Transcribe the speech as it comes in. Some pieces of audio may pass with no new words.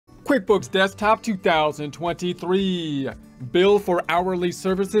QuickBooks Desktop 2023. Bill for hourly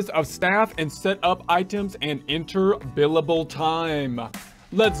services of staff and set up items and enter billable time.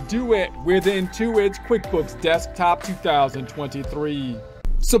 Let's do it with Intuit's QuickBooks Desktop 2023.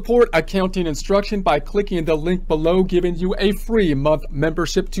 Support accounting instruction by clicking the link below, giving you a free month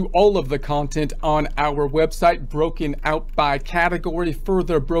membership to all of the content on our website, broken out by category,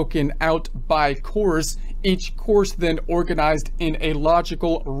 further broken out by course. Each course then organized in a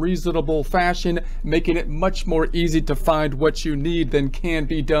logical, reasonable fashion, making it much more easy to find what you need than can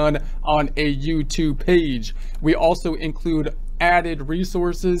be done on a YouTube page. We also include added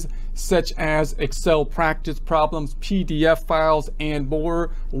resources such as Excel practice problems, PDF files, and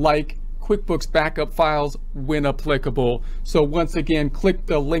more, like QuickBooks backup files when applicable. So once again, click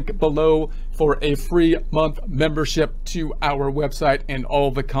the link below for a free month membership to our website and all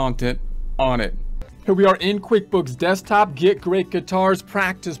the content on it. Here we are in QuickBooks Desktop. Get great guitars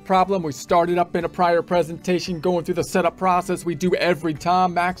practice problem. We started up in a prior presentation going through the setup process we do every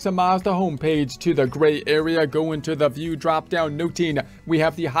time. Maximize the home page to the gray area. Go into the view drop down, noting we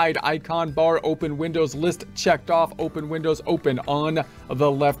have the hide icon bar, open windows list checked off, open windows open on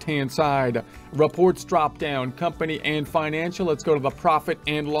the left hand side. Reports drop down, company and financial. Let's go to the profit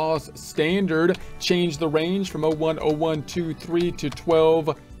and loss standard. Change the range from 010123 to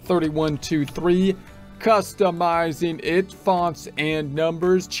 123123. Customizing it, fonts and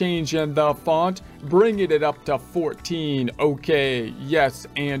numbers, changing the font, bringing it up to 14. Okay, yes,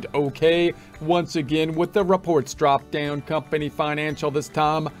 and okay. Once again with the reports drop down, company financial, this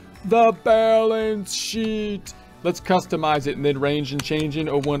time the balance sheet. Let's customize it and then range and changing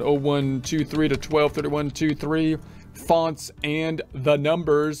 010123 to 123123. Fonts and the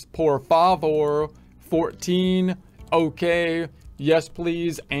numbers, por favor, 14. Okay. Yes,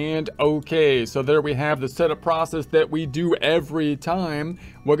 please, and okay. So there we have the setup process that we do every time.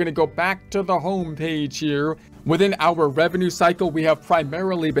 We're going to go back to the home page here. Within our revenue cycle, we have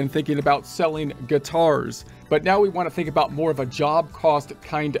primarily been thinking about selling guitars, but now we want to think about more of a job cost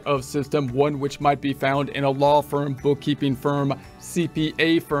kind of system, one which might be found in a law firm, bookkeeping firm,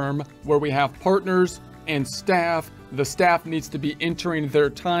 CPA firm, where we have partners and staff. The staff needs to be entering their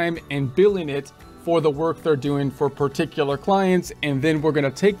time and billing it for the work they're doing for particular clients, and then we're going to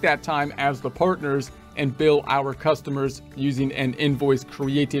take that time as the partners and bill our customers using an invoice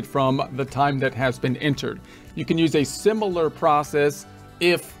created from the time that has been entered. You can use a similar process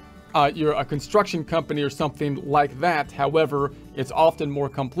if you're a construction company or something like that. However, it's often more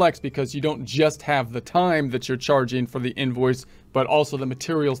complex because you don't just have the time that you're charging for the invoice, but also the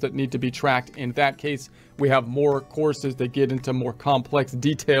materials that need to be tracked. In that case, we have more courses that get into more complex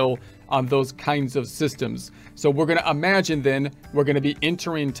detail on those kinds of systems. So we're going to imagine then we're going to be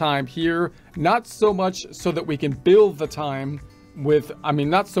entering time here, not so much so that we can bill the time with,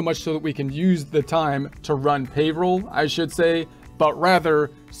 not so much so that we can use the time to run payroll, I should say, but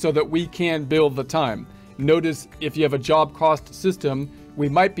rather so that we can bill the time. Notice if you have a job cost system, we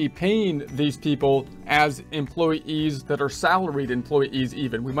might be paying these people as employees that are salaried employees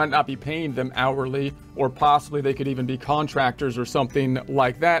even. We might not be paying them hourly, or possibly they could even be contractors or something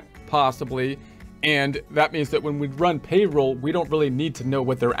like that, possibly. And that means that when we run payroll, we don't really need to know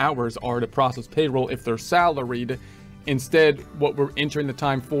what their hours are to process payroll if they're salaried. Instead, what we're entering the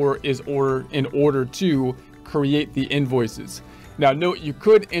time for is in order to create the invoices. Now note, you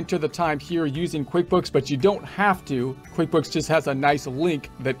could enter the time here using QuickBooks, but you don't have to. QuickBooks just has a nice link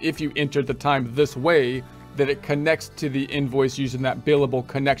that if you enter the time this way, that it connects to the invoice using that billable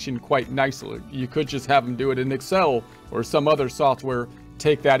connection quite nicely. You could just have them do it in Excel or some other software,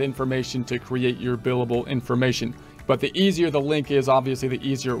 take that information to create your billable information. But the easier the link is, obviously the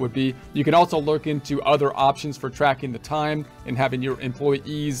easier it would be. You can also look into other options for tracking the time and having your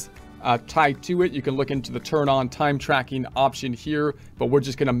employees tied to it. You can look into the turn on time tracking option here, but we're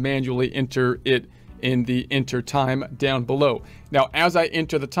just going to manually enter it in the enter time down below. Now, as I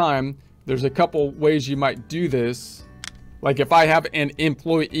enter the time, there's a couple ways you might do this. Like if I have an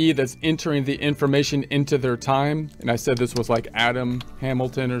employee that's entering the information into their time, and I said this was like Adam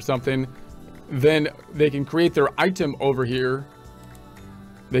Hamilton or something, then they can create their item over here.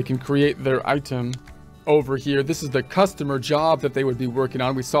 They can create their item over here. This is the customer job that they would be working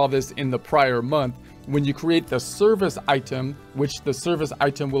on. We saw this in the prior month. When you create the service item, which the service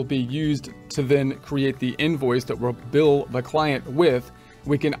item will be used to then create the invoice that we'll bill the client with,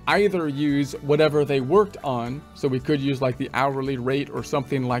 we can either use whatever they worked on. So we could use like the hourly rate or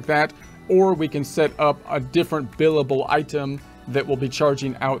something like that, or we can set up a different billable item that will be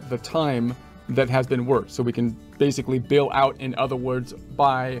charging out the time that has been worked. So we can basically bill out, in other words,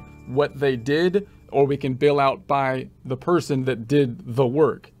 by what they did or we can bill out by the person that did the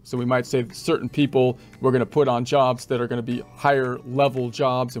work. So we might say certain people we're going to put on jobs that are going to be higher level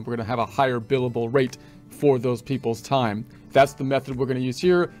jobs, and we're going to have a higher billable rate for those people's time. That's the method we're going to use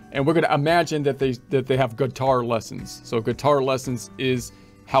here. And we're going to imagine that they have guitar lessons. So guitar lessons is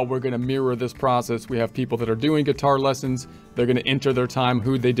how we're going to mirror this process. We have people that are doing guitar lessons. They're going to enter their time,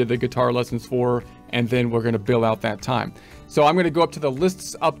 who they did the guitar lessons for, and then we're going to bill out that time. So I'm going to go up to the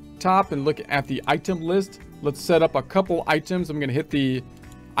lists up top and look at the item list. Let's set up a couple items. I'm going to hit the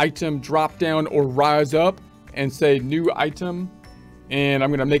item drop down or rise up and say new item. And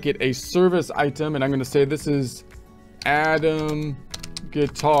I'm going to make it a service item. And I'm going to say this is Adam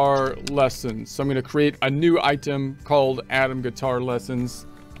Guitar Lessons. So I'm going to create a new item called Adam Guitar Lessons.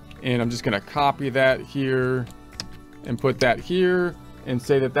 And I'm just going to copy that here and put that here and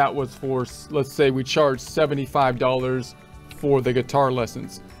say that that was for, let's say we charge $75 for the guitar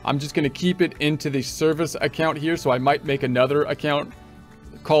lessons. I'm just going to keep it into the service account here. So I might make another account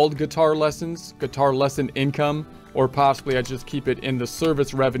called guitar lessons, guitar lesson income, or possibly I just keep it in the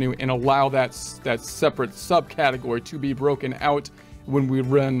service revenue and allow that separate subcategory to be broken out when we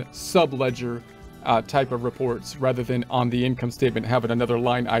run subledger type of reports, rather than on the income statement having another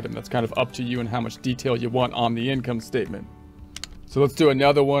line item. That's kind of up to you and how much detail you want on the income statement. So let's do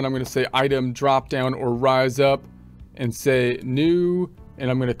another one. I'm going to say item drop down or rise up and say new, and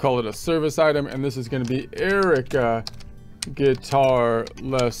I'm going to call it a service item, and this is going to be Erica Guitar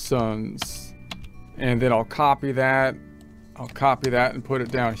Lessons. And then I'll copy that and put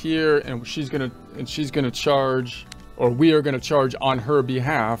it down here, and she's going to charge, or we are going to charge on her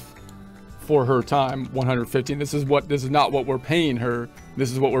behalf for her time, $115. This is not what we're paying her.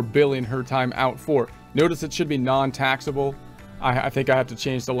 This is what we're billing her time out for. Notice it should be non-taxable. I think I have to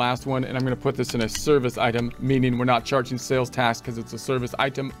change the last one, and I'm going to put this in a service item, meaning we're not charging sales tax because it's a service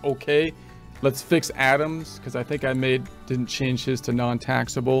item. Okay, let's fix Adam's, because I think I didn't change his to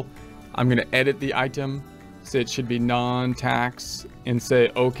non-taxable. I'm going to edit the item, say it should be non-tax, and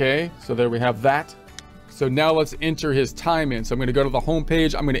say okay. So there we have that. So now let's enter his time in. So I'm going to go to the home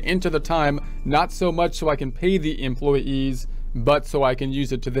page. I'm going to enter the time, not so much so I can pay the employees, but so I can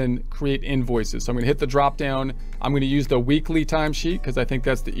use it to then create invoices. So I'm going to hit the drop down. I'm going to use the weekly timesheet because I think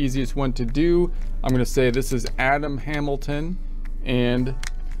that's the easiest one to do. I'm going to say this is Adam Hamilton, and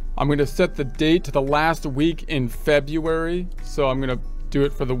I'm going to set the date to the last week in February. So I'm going to do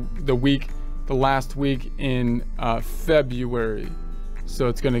it for the last week in February. So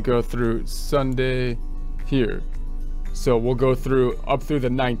it's going to go through Sunday here. So we'll go through up through the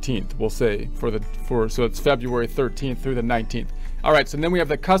 19th, we'll say, so it's February 13th through the 19th. All right, so then we have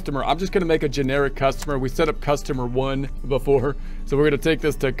the customer. I'm just going to make a generic customer. We set up customer 1 before, so we're going to take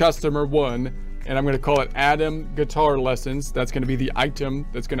this to customer 1, and I'm going to call it Adam Guitar Lessons. That's going to be the item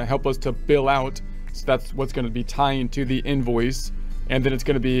that's going to help us to bill out. So that's what's going to be tying to the invoice. And then it's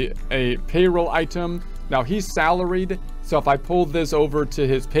going to be a payroll item. Now he's salaried, so if I pulled this over to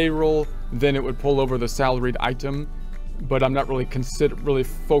his payroll, then it would pull over the salaried item. But I'm not really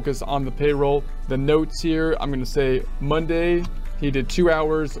focused on the payroll. The notes here, I'm going to say Monday he did 2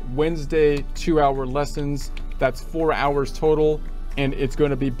 hours, Wednesday 2-hour lessons. That's 4 hours total, and it's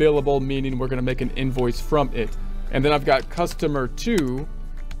going to be billable, meaning we're going to make an invoice from it. And then I've got customer 2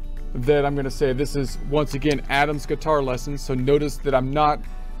 that I'm going to say this is once again Adam's Guitar Lessons. So notice that I'm not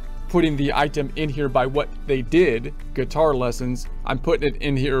putting the item in here by what they did, guitar lessons. I'm putting it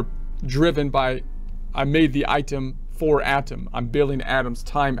in here driven by I made the item for Adam. I'm billing Adam's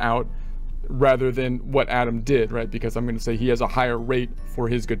time out rather than what Adam did, right? Because I'm going to say he has a higher rate for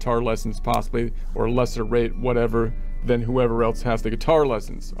his guitar lessons possibly, or a lesser rate, whatever, than whoever else has the guitar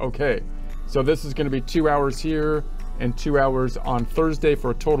lessons. Okay, so this is going to be 2 hours here and 2 hours on Thursday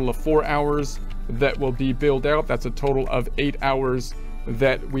for a total of 4 hours that will be billed out. That's a total of 8 hours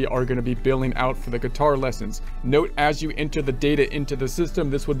that we are going to be billing out for the guitar lessons. Note, as you enter the data into the system,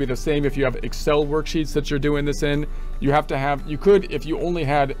 this would be the same if you have Excel worksheets that you're doing this in. You could, if you only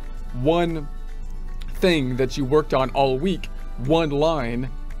had one thing that you worked on all week, one line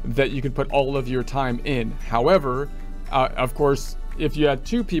that you could put all of your time in. However, of course, if you had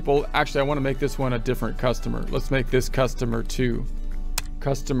 2 people, actually I want to make this one a different customer. Let's make this customer 2.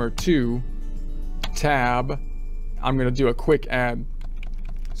 Customer 2 tab. I'm going to do a quick add.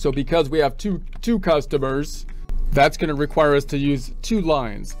 So because we have two customers, that's going to require us to use 2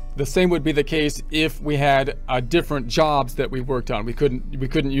 lines. The same would be the case if we had different jobs that we worked on. We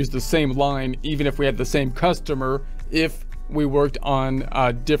couldn't use the same line even if we had the same customer if we worked on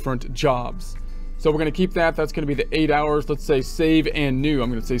different jobs. So we're going to keep that. That's going to be the 8 hours. Let's say save and new. I'm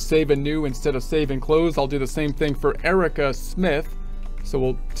going to say save and new instead of save and close. I'll do the same thing for Erica Smith. So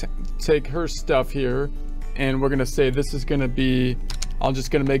we'll take her stuff here, and we're gonna say this is gonna be, I'm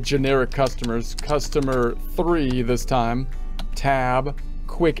just gonna make generic customers, customer 3 this time, tab,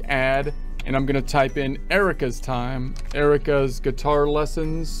 quick add, and I'm gonna type in Erica's time, Erica's guitar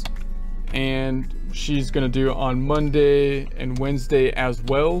lessons, and she's gonna do on Monday and Wednesday as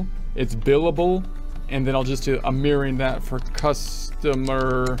well. It's billable, and then I'll just do, I'm mirroring that for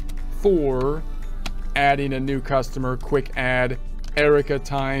customer 4, adding a new customer, quick add, Erica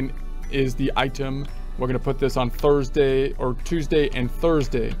time is the item. We're gonna put this on Thursday or Tuesday and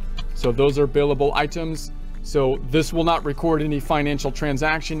Thursday. So those are billable items. So this will not record any financial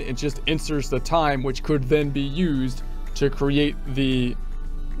transaction. It just inserts the time, which could then be used to create the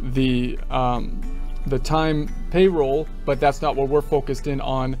time payroll, but that's not what we're focused in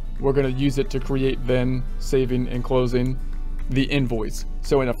on. We're gonna use it to create then saving and closing the invoice.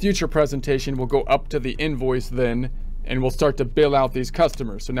 So in a future presentation, we'll go up to the invoice then, and we'll start to bill out these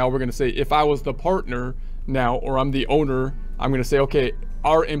customers. So now we're gonna say, if I was the partner now, or I'm the owner, I'm gonna say, okay,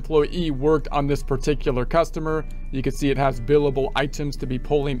 our employee worked on this particular customer. You can see it has billable items to be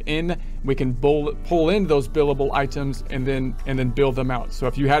pulling in. We can pull in those billable items and then bill them out. So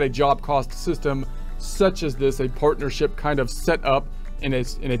if you had a job cost system such as this, a partnership kind of set up in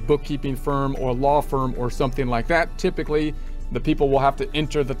a bookkeeping firm or law firm or something like that, typically the people will have to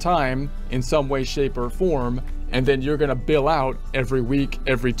enter the time in some way, shape, or form, and then you're gonna bill out every week,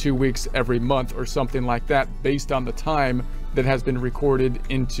 every 2 weeks, every month, or something like that based on the time that has been recorded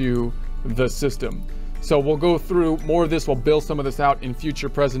into the system. So we'll go through more of this, we'll bill some of this out in future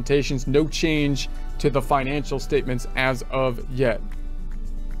presentations. No change to the financial statements as of yet.